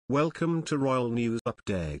Welcome to Royal News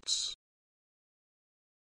Updates.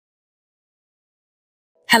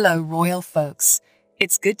 Hello, royal folks.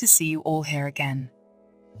 It's good to see you all here again.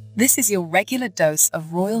 This is your regular dose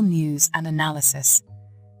of royal news and analysis.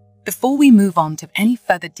 Before we move on to any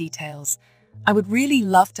further details, I would really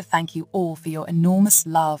love to thank you all for your enormous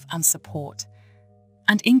love and support.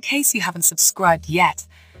 And in case you haven't subscribed yet,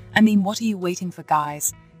 what are you waiting for,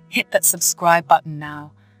 guys? Hit that subscribe button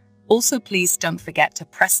now. Also, please don't forget to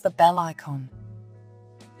press the bell icon.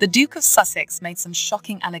 The Duke of Sussex made some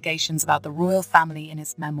shocking allegations about the royal family in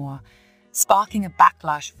his memoir, sparking a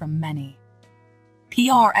backlash from many.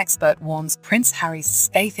 PR expert warns Prince Harry's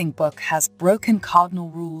scathing book has broken cardinal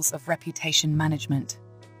rules of reputation management.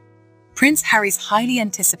 Prince Harry's highly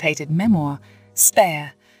anticipated memoir,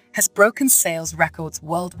 Spare, has broken sales records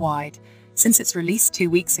worldwide since its release 2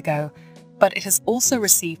 weeks ago, but it has also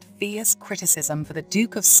received fierce criticism for the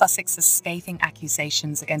Duke of Sussex's scathing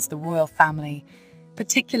accusations against the royal family,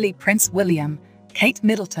 particularly Prince William, Kate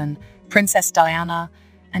Middleton, Princess Diana,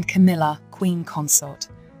 and Camilla, Queen Consort.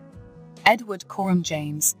 Edward Coram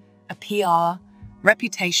James, a PR,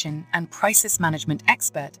 reputation, and crisis management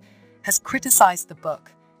expert, has criticized the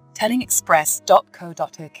book, telling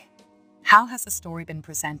Express.co.uk, "How has the story been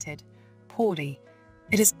presented? Poorly.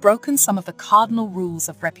 It has broken some of the cardinal rules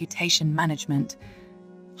of reputation management.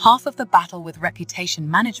 Half of the battle with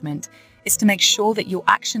reputation management is to make sure that your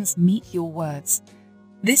actions meet your words.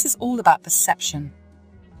 This is all about perception."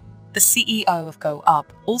 The CEO of Go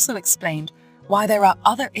Up also explained why there are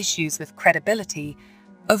other issues with credibility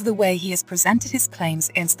over the way he has presented his claims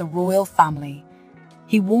against the royal family.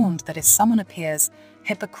 He warned that if someone appears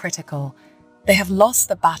hypocritical, they have lost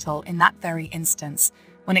the battle in that very instance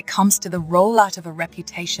when it comes to the rollout of a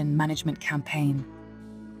reputation management campaign.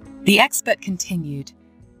 The expert continued,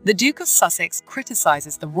 "The Duke of Sussex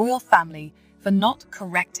criticizes the royal family for not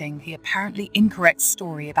correcting the apparently incorrect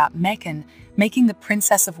story about Meghan making the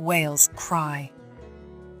Princess of Wales cry.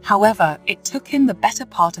 However, it took him the better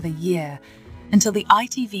part of a year until the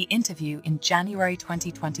ITV interview in January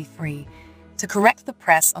 2023 to correct the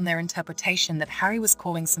press on their interpretation that Harry was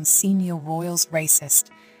calling some senior royals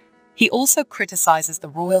racist. He also criticizes the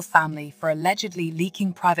royal family for allegedly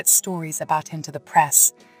leaking private stories about him to the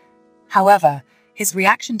press. However, his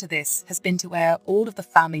reaction to this has been to air all of the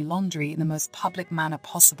family laundry in the most public manner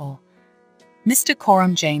possible." Mr.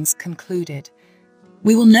 Coram James concluded,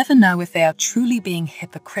 "We will never know if they are truly being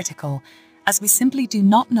hypocritical, as we simply do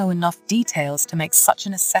not know enough details to make such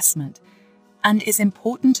an assessment, and it is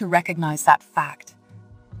important to recognize that fact.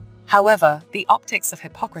 However, the optics of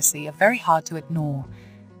hypocrisy are very hard to ignore,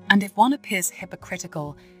 and if one appears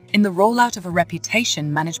hypocritical in the rollout of a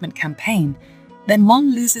reputation management campaign, then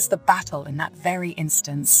one loses the battle in that very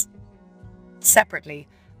instance." Separately,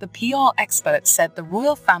 the PR expert said the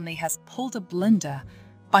royal family has pulled a blunder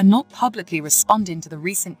by not publicly responding to the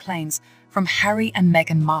recent claims from Harry and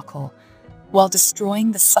Meghan Markle, while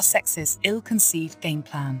destroying the Sussexes' ill-conceived game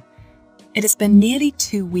plan. It has been nearly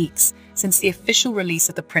 2 weeks since the official release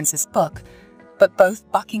of the prince's book, but both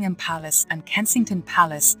Buckingham Palace and Kensington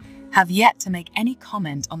Palace have yet to make any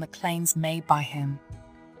comment on the claims made by him.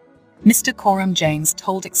 Mr. Coram James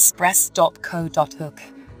told Express.co.uk,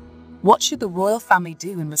 "What should the royal family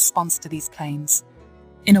do in response to these claims?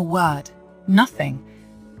 In a word, nothing.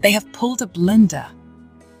 They have pulled a blunder.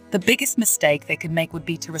 The biggest mistake they could make would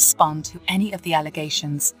be to respond to any of the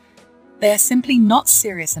allegations. They are simply not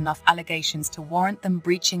serious enough allegations to warrant them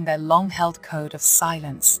breaching their long-held code of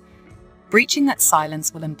silence. Breaching that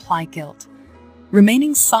silence will imply guilt.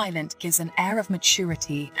 Remaining silent gives an air of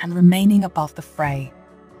maturity and remaining above the fray."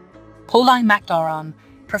 Pauline MacDoran,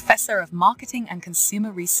 Professor of Marketing and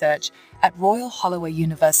Consumer Research at Royal Holloway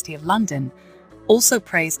University of London, also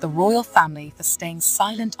praised the royal family for staying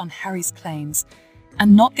silent on Harry's claims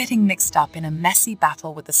and not getting mixed up in a messy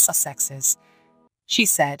battle with the Sussexes. She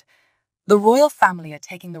said, "The royal family are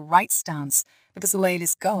taking the right stance because the way it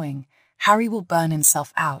is going, Harry will burn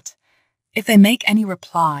himself out. If they make any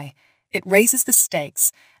reply, it raises the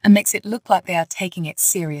stakes and makes it look like they are taking it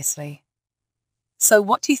seriously." So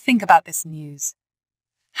what do you think about this news?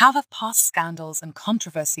 How have past scandals and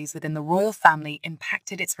controversies within the royal family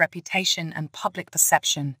impacted its reputation and public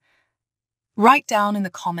perception? Write down in the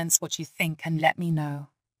comments what you think and let me know.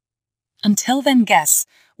 Until then, guess,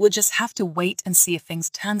 we'll just have to wait and see if things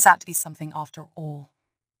turns out to be something after all.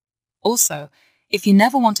 Also, if you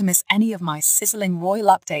never want to miss any of my sizzling royal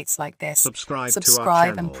updates like this, Subscribe to our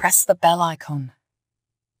subscribe and channel. press the bell icon.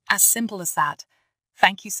 As simple as that.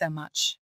 Thank you so much.